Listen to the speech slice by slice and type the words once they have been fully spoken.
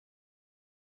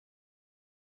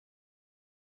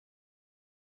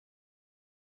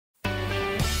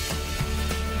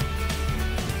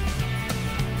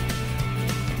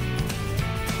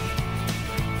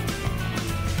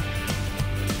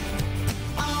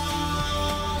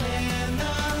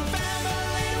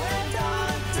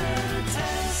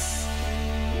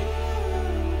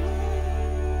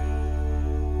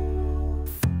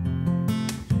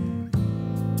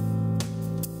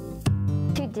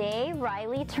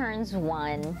Riley turns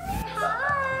 1.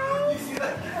 Hi!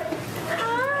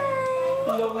 Hi!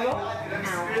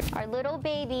 Our little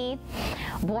baby,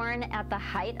 born at the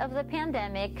height of the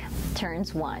pandemic,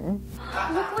 turns 1.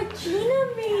 Look what Gina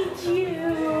made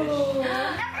you!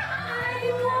 I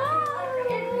love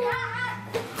it!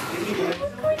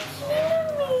 Look what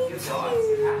Gina made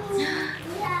you!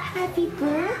 Happy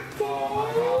birthday!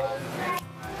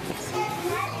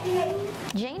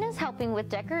 Jane is helping with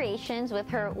decorations with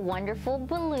her wonderful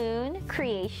balloon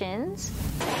creations.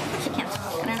 She can't.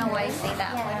 I don't know why you say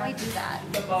that. Why do I do that?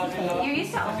 You're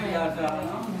used to owning it.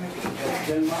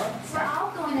 We're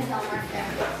all going to Delmark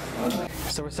there.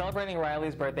 So we're celebrating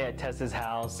Riley's birthday at Tess's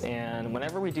house, and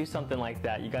whenever we do something like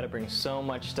that, you got to bring so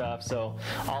much stuff. So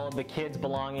all of the kids'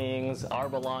 belongings, our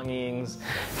belongings,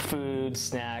 food,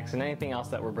 snacks, and anything else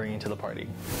that we're bringing to the party.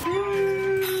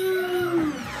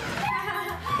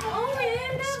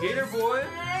 Skater boy.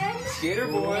 Skater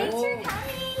boy. Thanks for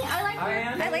coming.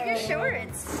 I like your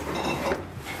shorts.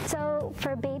 So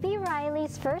for baby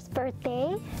Riley's first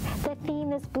birthday, the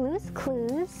theme is Blue's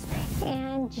Clues,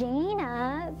 and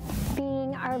Jana,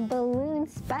 being our balloon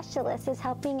specialist, is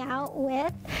helping out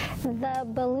with the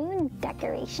balloon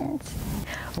decorations.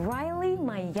 Riley,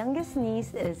 my youngest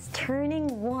niece, is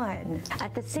turning 1.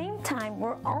 At the same time,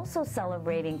 we're also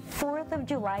celebrating 4th of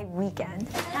July weekend.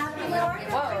 Happy 4th of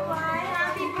July.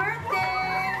 Happy birthday.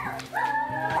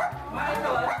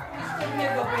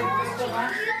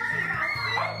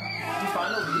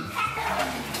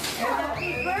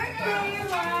 Happy birthday,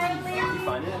 Riley. You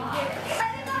find it?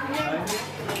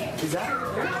 Is that?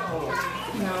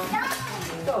 No.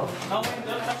 Oh, wait,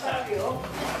 don't touch that.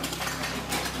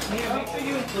 Make sure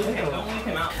you include him. Don't leave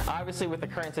him out. Obviously, with the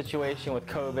current situation with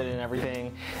COVID and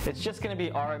everything, it's just going to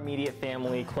be our immediate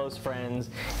family, close friends,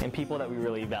 and people that we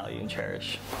really value and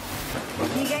cherish.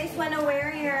 You guys want to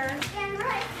wear your?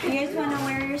 You guys want to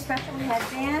wear your special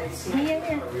headbands? Here,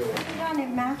 put on. It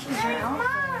matches your outfit.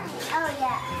 Oh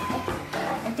yeah.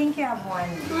 I think you have one.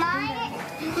 Mine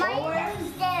is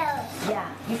still. Yeah,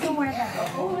 you can wear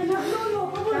that. Oh,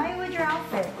 try it with your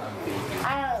outfit.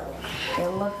 Oh. It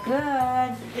look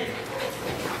good. Cute.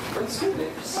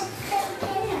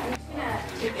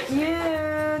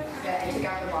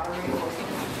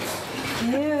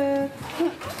 Cute.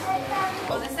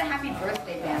 Oh, this is a happy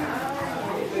birthday banner.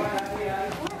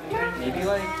 Maybe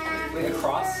like a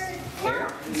cross here?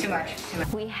 Too much.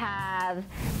 We have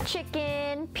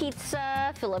chicken,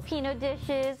 pizza, Filipino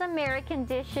dishes, American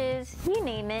dishes, you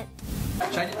name it.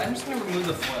 I'm just gonna remove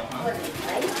the foil, huh?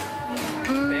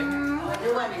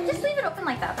 Just leave it open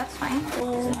like that. That's fine.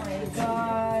 Oh my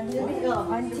God.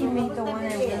 Auntie made the one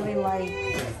I really like.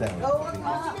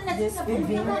 This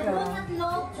bibingka.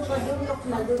 Oh my God.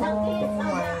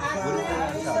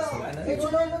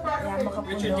 Yeah,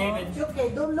 Richard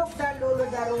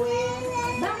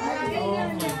David.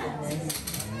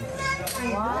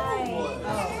 Why?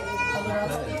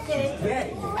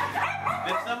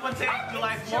 Did someone say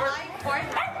July 4th?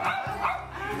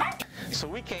 So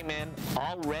we came in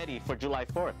all ready for July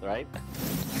 4th, right?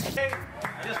 Hey,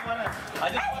 I just wanna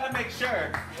make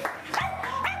sure.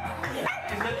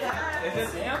 Is it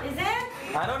Sam? Is it?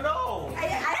 I don't know.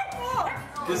 I don't know.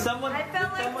 Did someone? I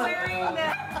felt like wearing the.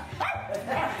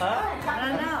 Huh? I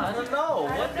don't know. I don't know.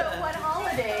 I don't know what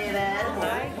holiday it is.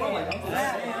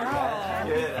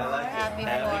 Good. I like it. Happy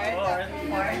Happy 4th.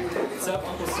 What's up,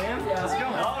 Uncle Sam? How's it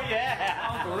going? Oh yeah.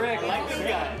 Uncle Rick. I like this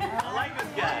guy. I like this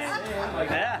guy.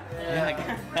 Yeah.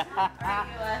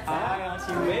 Hi,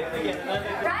 Auntie. Wait, we get another.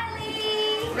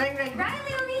 Riley!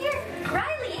 Riley, over here!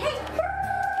 Riley, hey!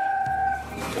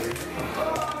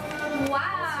 Wow!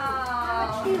 How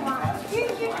much do you want?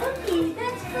 Here's your cookie.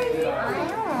 That's for you. I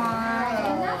don't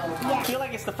want. I feel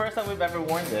like it's the first time we've ever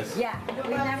worn this. Yeah, we've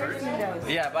never seen those.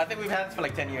 Yeah, but I think we've had this for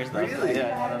like 10 years though. Really?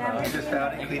 Yeah, I don't know. You just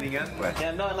found it cleaning up?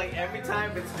 Yeah, no, like every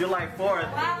time it's July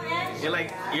 4th, Wow, Ange. you're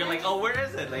like, oh, where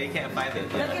is it? Like you can't find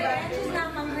it. Look at Ange is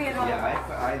not hungry at all. Yeah,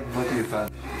 I what you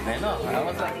found. I know. I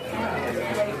was like,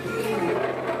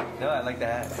 No, I like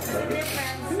that.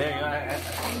 there you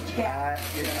go.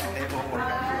 It won't work.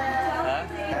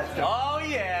 Huh? Oh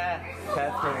yeah.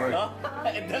 That's the work. Oh,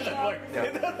 it doesn't work.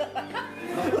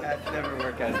 That's never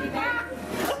work out.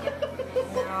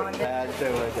 That's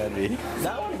the work out me.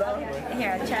 That one.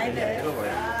 Here, try this. It'll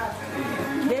work.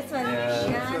 This one. Yeah, this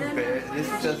one's better. This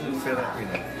doesn't fit up, you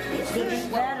know. It's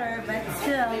better, but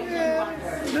still.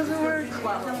 It doesn't work. It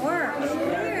doesn't work. It's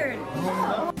weird.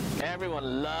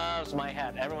 Everyone loves my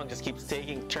hat. Everyone just keeps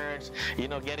taking turns, you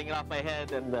know, getting it off my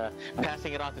head and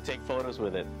passing it on to take photos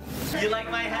with it. You like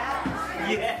my hat?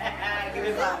 Yeah. Give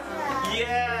it up.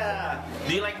 Yeah.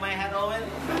 Do you like my hat, Owen?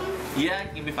 Yeah,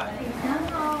 give me 5.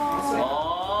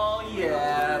 Oh,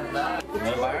 yeah. You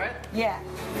want to borrow it? Yeah.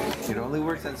 It only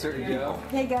works on certain people.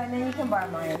 Here you go, and then you can borrow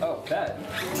mine. Oh, bet.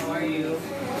 How are you?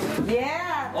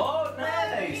 Yeah. Oh,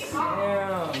 nice.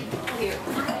 Damn.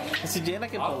 See, Jana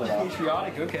can pull it off.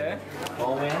 Patriotic, okay.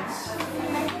 All wins.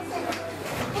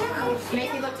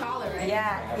 Make you look taller, right?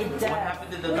 Yeah, it does. What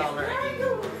happened to the dollar?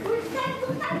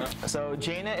 So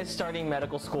Jana is starting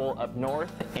medical school up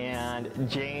north, and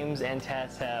James and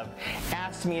Tess have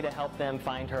asked me to help them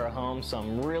find her a home, so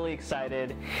I'm really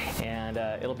excited, and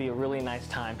it'll be a really nice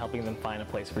time helping them find a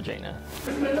place for Jana.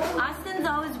 Austin's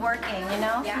always working, you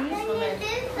know? Yeah.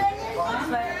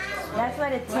 That's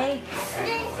what it takes.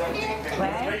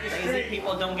 Right? Lazy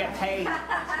people don't get paid.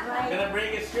 Gonna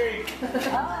break a streak.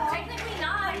 Technically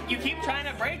not. You keep trying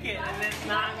to break it, and it's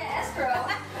not. Escrow.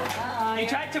 You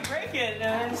tried to break it,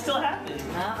 and it still happened.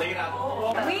 Take it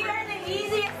out. We are the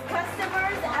easiest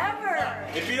customers ever.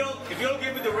 If you don't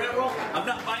give me the red roll, I'm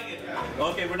not buying it.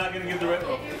 Okay, we're not gonna give the red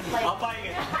roll. I'm buying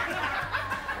it.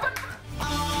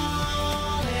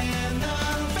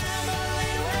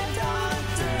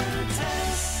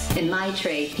 In my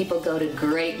trade, people go to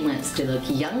great lengths to look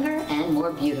younger and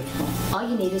more beautiful. All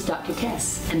you need is Dr.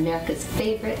 Tess, America's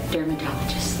favorite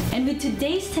dermatologist. And with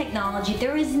today's technology,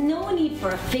 there is no need for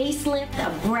a facelift,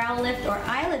 a brow lift, or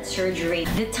eyelid surgery.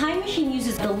 The Time Machine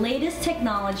uses the latest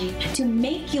technology to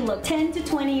make you look 10 to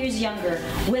 20 years younger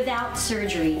without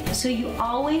surgery, so you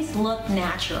always look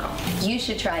natural. You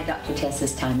should try Dr.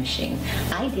 Tess's Time Machine.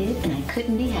 I did, and I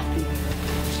couldn't be happier.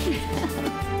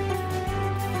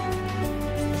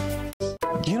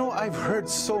 You know, I've heard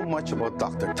so much about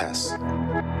Dr. Tess.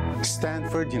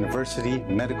 Stanford University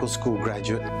Medical School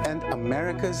graduate and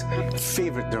America's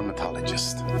favorite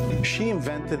dermatologist. She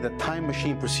invented the Time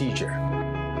Machine procedure.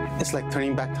 It's like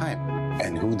turning back time.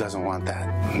 And who doesn't want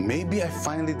that? Maybe I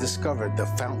finally discovered the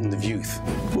fountain of youth.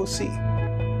 We'll see.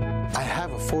 I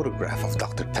have a photograph of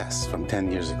Dr. Tess from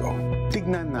 10 years ago.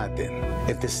 Tignan natin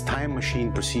if this Time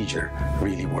Machine procedure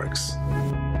really works.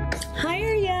 Hi,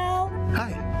 Ariel.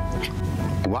 Hi.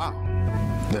 Wow,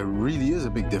 there really is a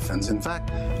big difference. In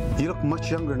fact, you look much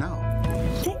younger now.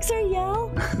 Thanks, Ariel.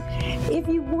 If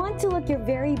you want to look your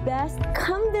very best,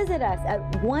 come visit us at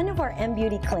one of our M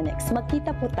Beauty clinics.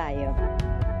 Magkita po tayo.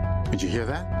 Did you hear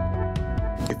that?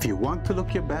 If you want to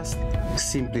look your best,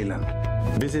 simply lang.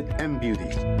 Visit M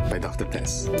Beauty by Dr.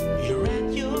 Tess. You're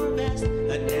at your best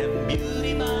at M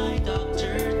Beauty by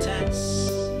Dr.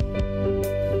 Tess.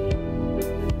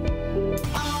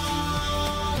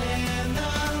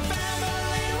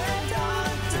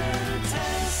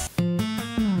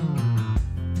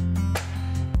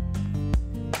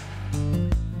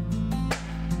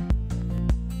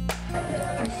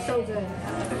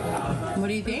 What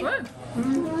do you think?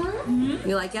 Mm-hmm.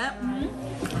 You like it?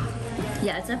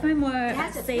 Yeah, it's definitely more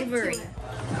savory.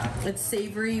 It's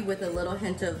savory with a little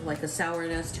hint of like a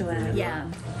sourness to it. Yeah.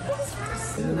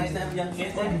 Is it nice to have young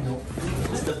kids in?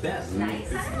 It's the best.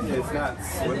 It's not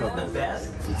Isn't it the best?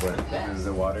 Is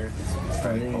the water?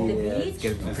 Probably cold. beach?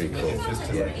 It's gonna be pretty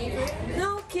cold.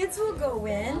 No, kids will go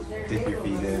in. Dip your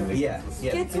feet in. Yeah.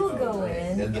 Kids will go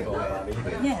in. Then they'll go out.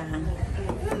 Yeah.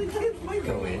 The kids might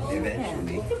go in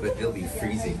eventually, but they'll be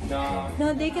freezing.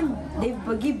 No, they've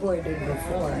boogie boarded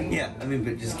before. Yeah, I mean,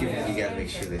 but just give it, you gotta make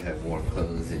sure they have warm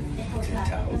clothes and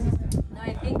towels. No,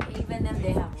 I think even if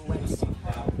they have a wetsuit.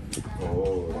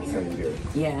 Oh, that sounds good.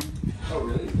 Yeah. Oh,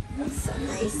 really? It's so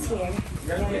nice here.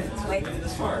 Yeah, it's white.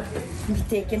 I'm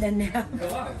taking a nap.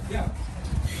 Yeah.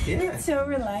 It's so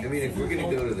relaxing. I mean, if we're gonna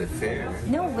go to the fair,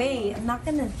 No way, I'm not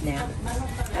gonna nap.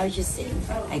 I was just saying,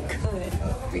 I could.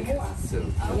 because it's so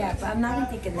Yeah, but I'm not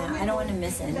gonna take a nap. I don't want to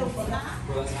miss anything.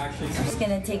 I'm just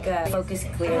gonna take a focus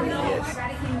clearly.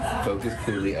 yes. Focus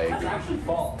clearly, I agree.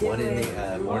 One in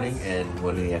the morning and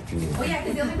one in the afternoon. Well, yeah,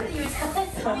 because the only one you use.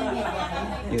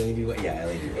 You only do what? Yeah, I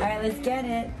like All right, let's get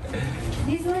it.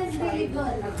 These ones really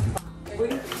good.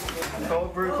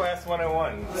 Cold brew class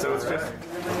 101. So it's just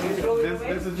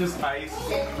this is just ice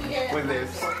with this.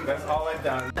 That's all I've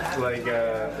done. Like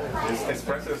just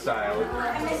espresso style.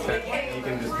 That you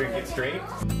can just drink it straight.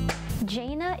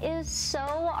 Jana is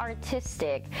so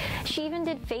artistic. She even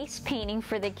did face painting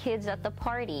for the kids at the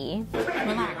party.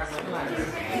 Relax, relax.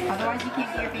 Otherwise, you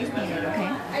can't get your face painted, okay?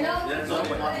 I know. What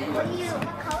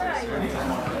color are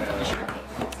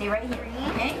you? Stay right here,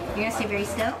 okay? You're gonna stay very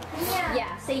still.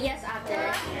 Yeah, say yes after.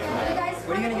 You guys.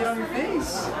 What are you gonna get on your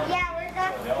face? Yeah, we're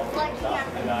gonna like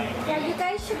yeah, you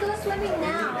guys should go swimming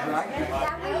now.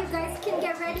 That way you guys can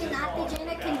get ready and after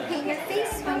Jana can paint your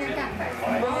face when you're done.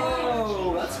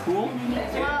 Whoa, that's cool.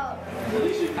 Whoa.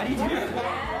 How do you do that?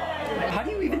 How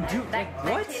do you even do like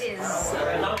what?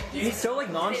 He's so like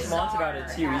nonchalant about it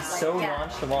too. He's so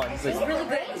nonchalant. He's like, He's really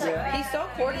good. He's so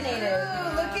coordinated.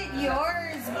 Ooh, look at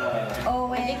yours.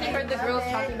 Oh, I think he heard the girls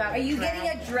talking about. Are you getting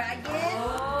a dragon?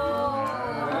 Oh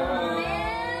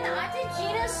man, Auntie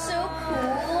Gina's so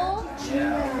cool.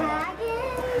 Dragon.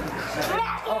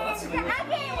 oh, that's Dragon.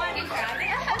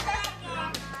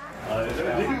 Oh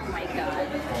my god.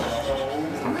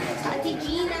 Auntie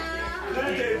Gina.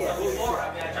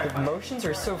 the motions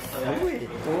are so fluid.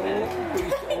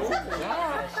 Oh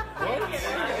gosh. What?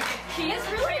 She is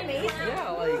really amazing.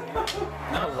 Yeah, like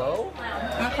hello?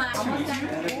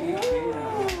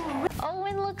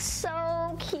 Owen looks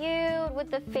so cute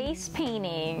with the face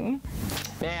painting.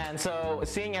 Man, so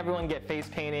seeing everyone get face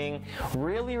painting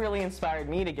really inspired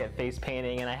me to get face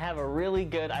painting, and I have a really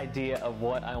good idea of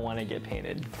what I want to get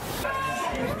painted.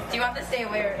 Do you want to stay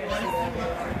away or do you want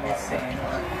to stay?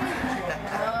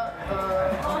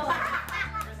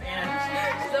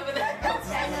 She's over there.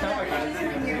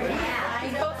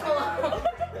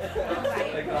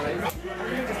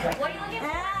 What are you looking for?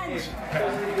 Ange!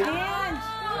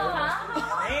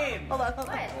 Name. Hold on. What?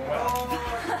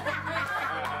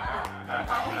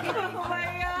 Oh my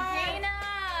god! Gina!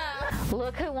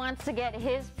 Look who wants to get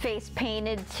his face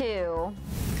painted too.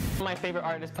 My favorite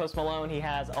artist, Post Malone, he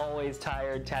has Always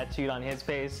Tired tattooed on his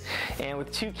face, and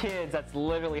with 2 kids, that's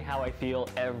literally how I feel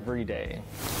every day.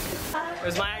 It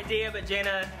was my idea, but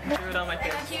Jana threw it on my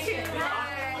face.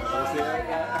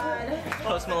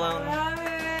 Post Malone.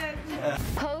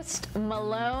 Post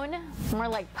Malone, more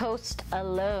like post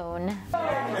alone.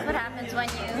 That's what happens when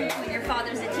your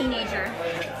father's a teenager.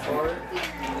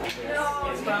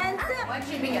 What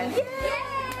should be good?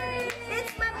 Yay!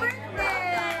 It's my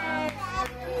birthday!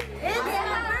 It's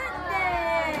my birthday!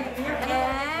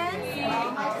 And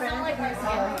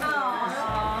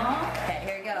Okay,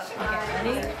 here we go. Okay,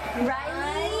 ready?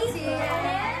 Riley,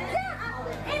 hands up!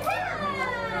 Hands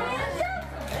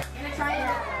up! Try it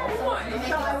out.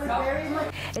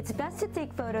 It's best to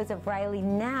take photos of Riley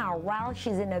now while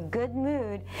she's in a good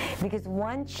mood, because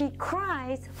once she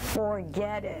cries,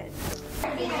 forget it.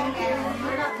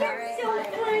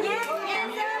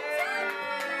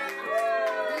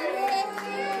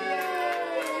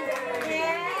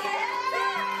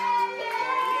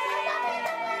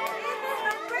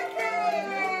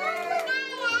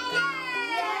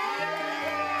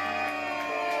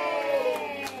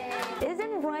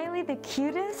 Isn't Riley the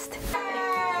cutest?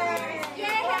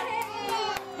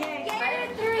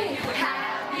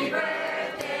 Happy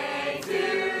birthday to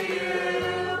you.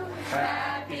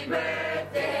 Happy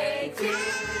birthday to you.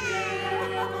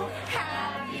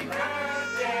 Happy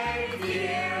birthday,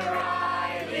 dear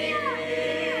Riley.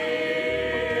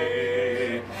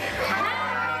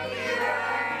 Happy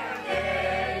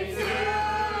birthday to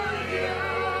you.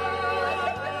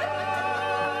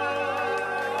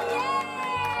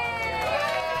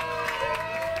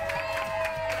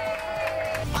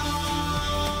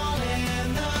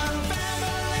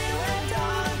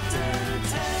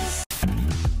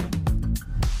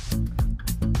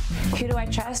 Who do I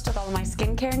trust with all my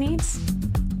skincare needs?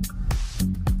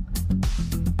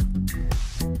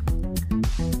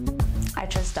 I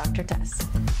trust Dr. Tess.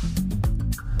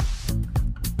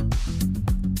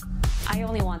 I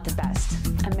only want the best.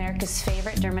 America's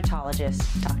favorite dermatologist,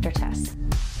 Dr. Tess.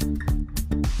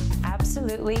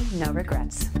 Absolutely no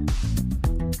regrets.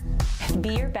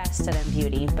 Be your best at M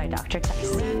Beauty by Dr.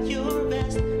 Tess. Your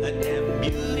best at M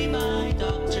Beauty by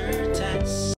Dr.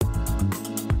 Tess.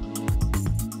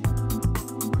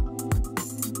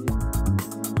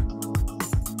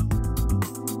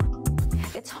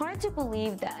 It's hard to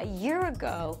believe that a year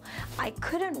ago, I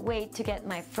couldn't wait to get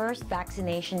my first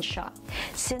vaccination shot.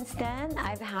 Since then,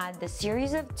 I've had the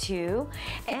series of 2,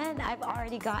 and I've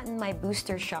already gotten my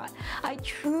booster shot. I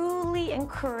truly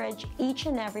encourage each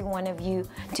and every one of you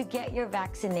to get your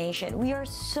vaccination. We are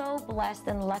so blessed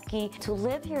and lucky to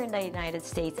live here in the United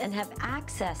States and have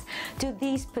access to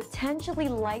these potentially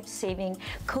life-saving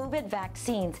COVID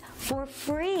vaccines for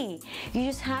free. You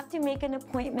just have to make an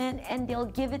appointment and they'll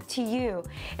give it to you.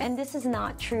 And this is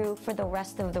not true for the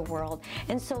rest of the world.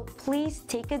 And so please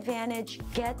take advantage,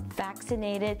 get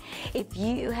vaccinated. If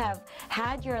you have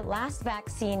had your last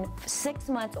vaccine 6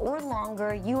 months or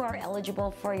longer, you are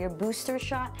eligible for your booster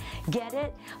shot. Get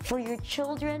it. For your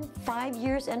children 5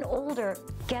 years and older,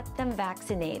 get them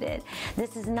vaccinated.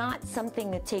 This is not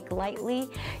something to take lightly.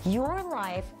 Your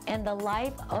life and the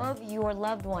life of your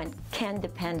loved one can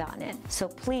depend on it. So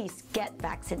please get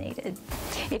vaccinated.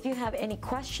 If you have any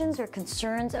questions or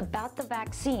concerns about the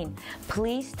vaccine,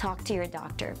 please talk to your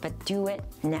doctor, but do it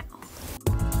now.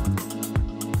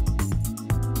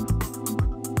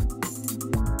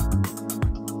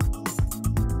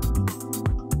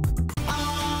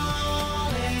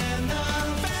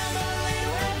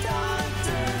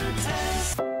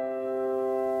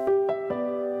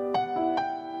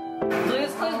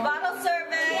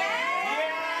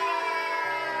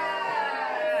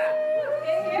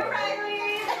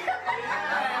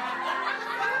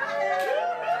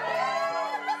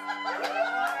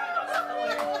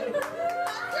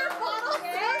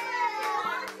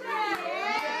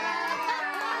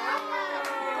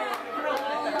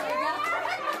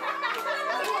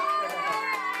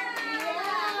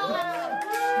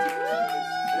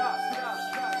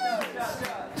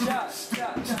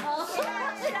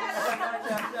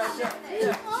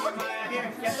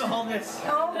 goodness.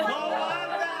 Oh, my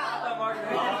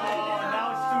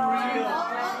now it's too real.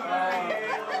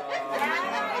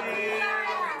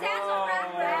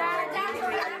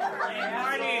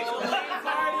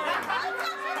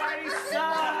 Party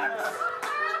sucks.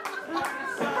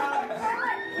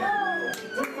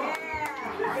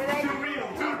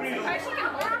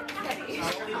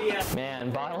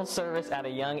 Man, bottle service at a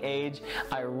young age,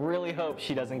 I really hope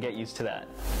she doesn't get used to that.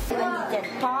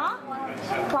 Paw,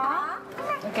 paw.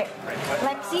 Okay,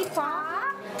 Lexi,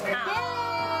 paw.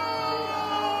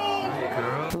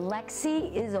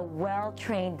 Lexi is a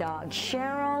well-trained dog.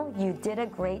 Cheryl, you did a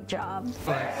great job.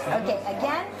 Okay,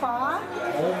 again, paw.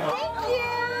 Thank you.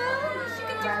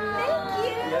 Thank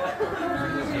you.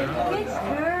 Good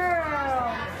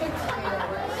girl.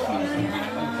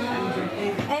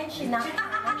 And she's not shy.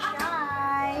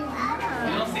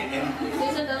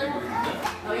 There's another one.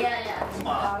 Oh, yeah.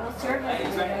 Bottle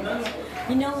service.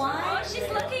 You know why? Oh, she's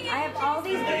looking at I have all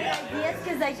these great ideas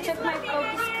because I took my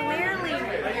focus clearly.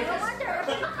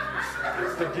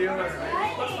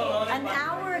 An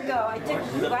hour ago, I took,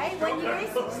 right?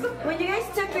 When you guys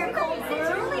took your cold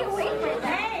brew.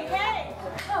 Hey!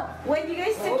 When you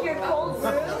guys took your cold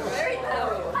brew.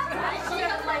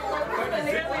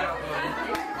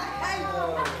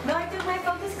 No, I took my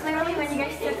focus clearly when you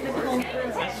guys took the cold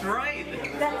brew. That's right.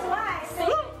 That's why.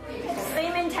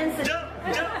 Same intensity.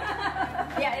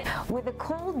 With a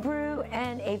cold brew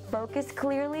and a focus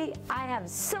clearly, I have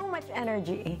so much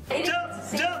energy.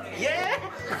 Jump, yeah.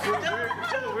 It's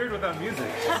so weird without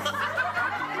music.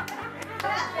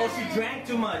 Oh, she drank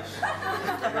too much.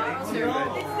 It's the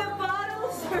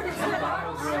bottle service.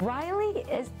 Riley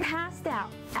is passed out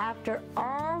after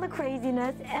all the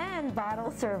craziness and bottle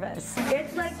service.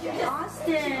 It's like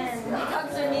Austin.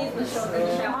 Hugs her knees with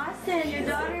shoulders. Austin, your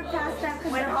daughter passed out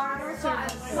because of bottle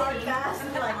service. My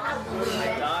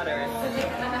daughter.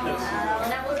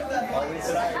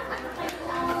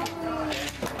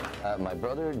 My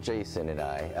brother Jason and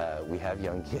I, we have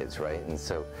young kids, right? And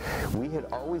so we had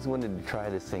always wanted to try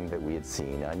this thing that we had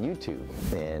seen on YouTube.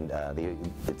 And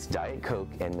it's Diet Coke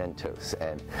and Mentos.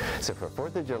 And so for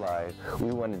 4th of July,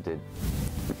 we wanted to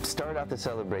start out the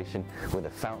celebration with a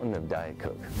fountain of Diet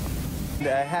Coke.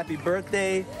 Happy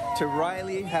birthday to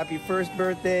Riley. Happy first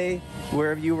birthday,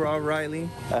 wherever you are, Riley.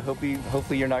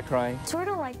 Hopefully you're not crying. Sort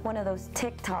of like one of those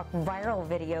TikTok viral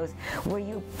videos where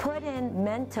you put in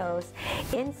Mentos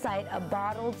inside a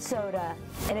bottled soda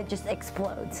and it just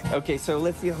explodes. Okay, so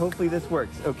let's see, hopefully this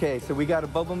works. Okay, so we got a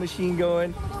bubble machine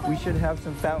going. We should have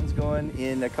some fountains going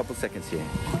in a couple seconds here.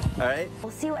 All right?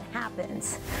 We'll see what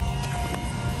happens.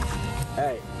 All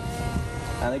right,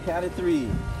 on the count of 3.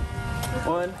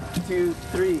 1, 2,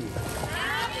 3.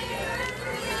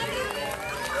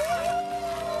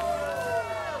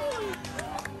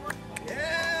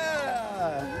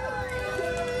 Yeah!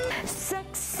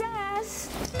 Success!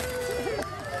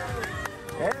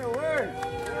 Hey, it worked!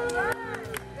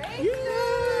 Thank you!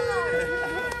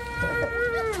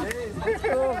 That's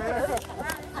cool, man.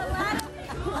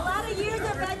 A lot of years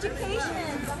of education.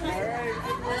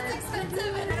 That's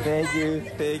expensive.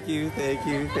 Thank you.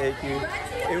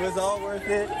 It was all worth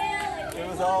it. It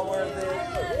was all worth it.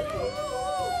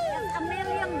 $1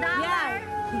 million.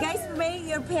 Yeah, you guys made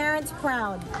your parents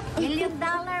proud. $1 million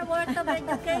worth of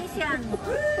education.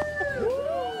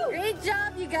 Great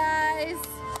job, you guys.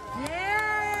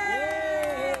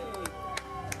 Yeah!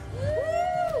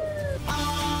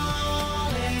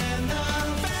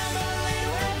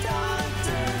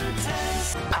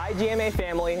 Hi GMA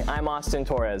family, I'm Austin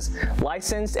Torres,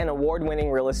 licensed and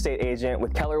award-winning real estate agent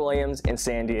with Keller Williams in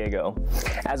San Diego.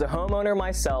 As a homeowner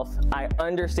myself, I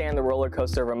understand the roller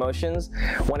coaster of emotions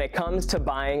when it comes to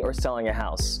buying or selling a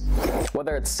house.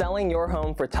 Whether it's selling your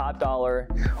home for top dollar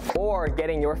or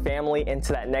getting your family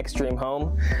into that next dream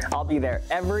home, I'll be there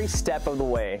every step of the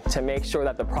way to make sure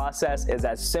that the process is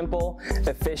as simple,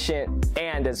 efficient,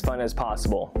 and as fun as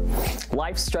possible.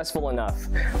 Life's stressful enough.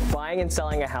 Buying and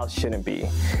selling a house shouldn't be.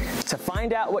 To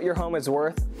find out what your home is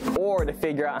worth or to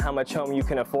figure out how much home you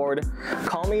can afford,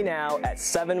 call me now at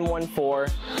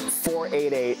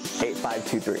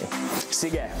 714-488-8523.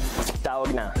 Sige,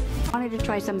 tawag na. I wanted to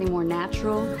try something more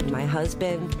natural. My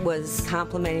husband was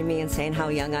complimenting me and saying how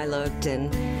young I looked, and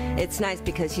it's nice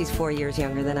because he's 4 years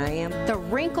younger than I am. The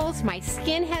wrinkles, my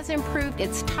skin has improved,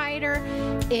 it's tighter,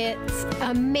 it's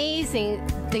amazing.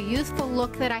 The youthful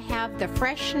look that I have, the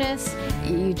freshness.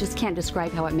 You just can't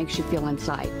describe how it makes you feel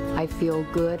inside. I feel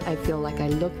good, I feel like I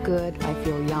look good, I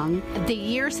feel young. The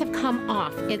years have come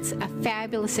off. It's a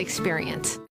fabulous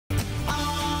experience.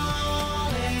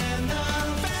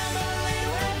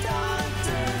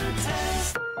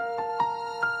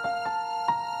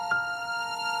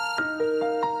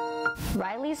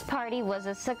 Riley's party was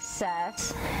a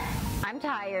success. I'm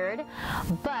tired,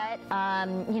 but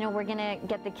you know, we're gonna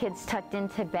get the kids tucked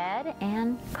into bed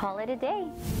and call it a day.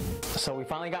 So we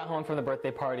finally got home from the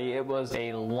birthday party. It was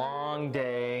a long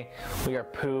day. We are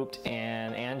pooped,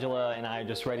 and Angela and I are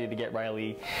just ready to get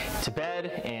Riley to bed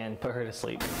and put her to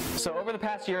sleep. So over the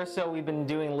past year or so, we've been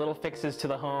doing little fixes to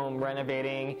the home,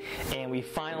 renovating, and we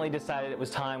finally decided it was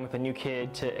time with a new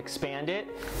kid to expand it.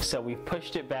 So we've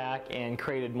pushed it back and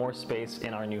created more space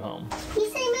in our new home.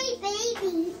 These are my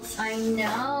babies. I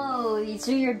know, these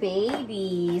are your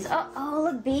babies. Oh,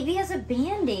 look, baby has a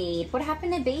Band-Aid. What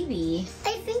happened to baby?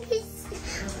 I think it's,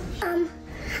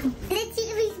 let's see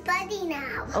if he's buddy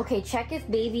now. Okay, check if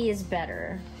baby is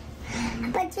better.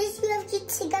 But just you have to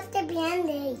take off the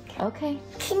Band-Aid. Okay.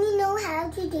 Can you know how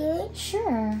to do it?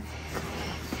 Sure.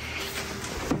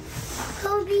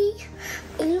 Kobe,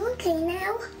 are you okay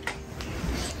now?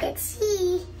 Let's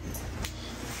see.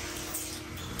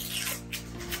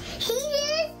 He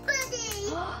is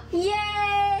buddy! Yay!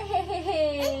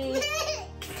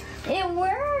 It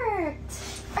worked!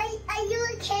 Are you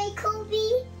okay,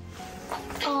 Kobe?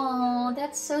 Oh,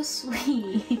 that's so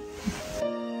sweet.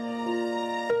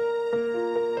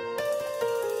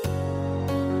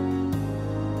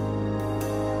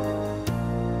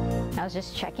 I was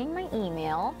just checking my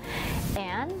email,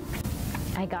 and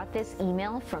I got this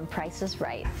email from Price is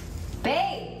Right.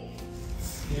 Babe!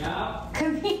 Yeah?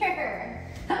 Come here!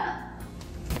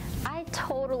 I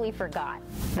totally forgot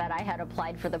that I had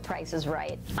applied for the Price is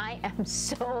Right. I am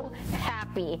so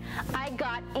happy. I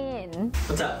got in.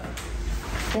 What's up?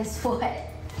 Guess what?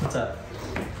 What's up?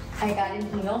 I got an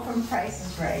email from Price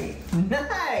is Right.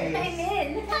 Nice! I'm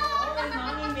in! Oh,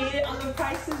 Mommy made it on the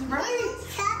Price is Right!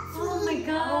 Oh my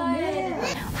god!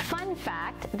 Fun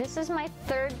fact, this is my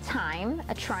third time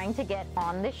trying to get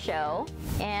on the show,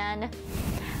 and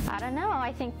I don't know,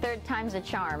 I think third time's a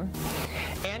charm.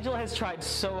 Angela has tried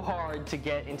so hard to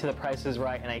get into the Price is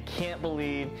Right, and I can't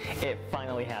believe it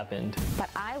finally happened. But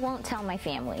I won't tell my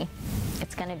family.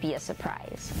 It's gonna be a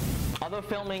surprise. Although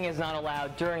filming is not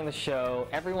allowed during the show,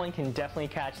 everyone can definitely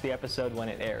catch the episode when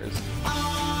it airs.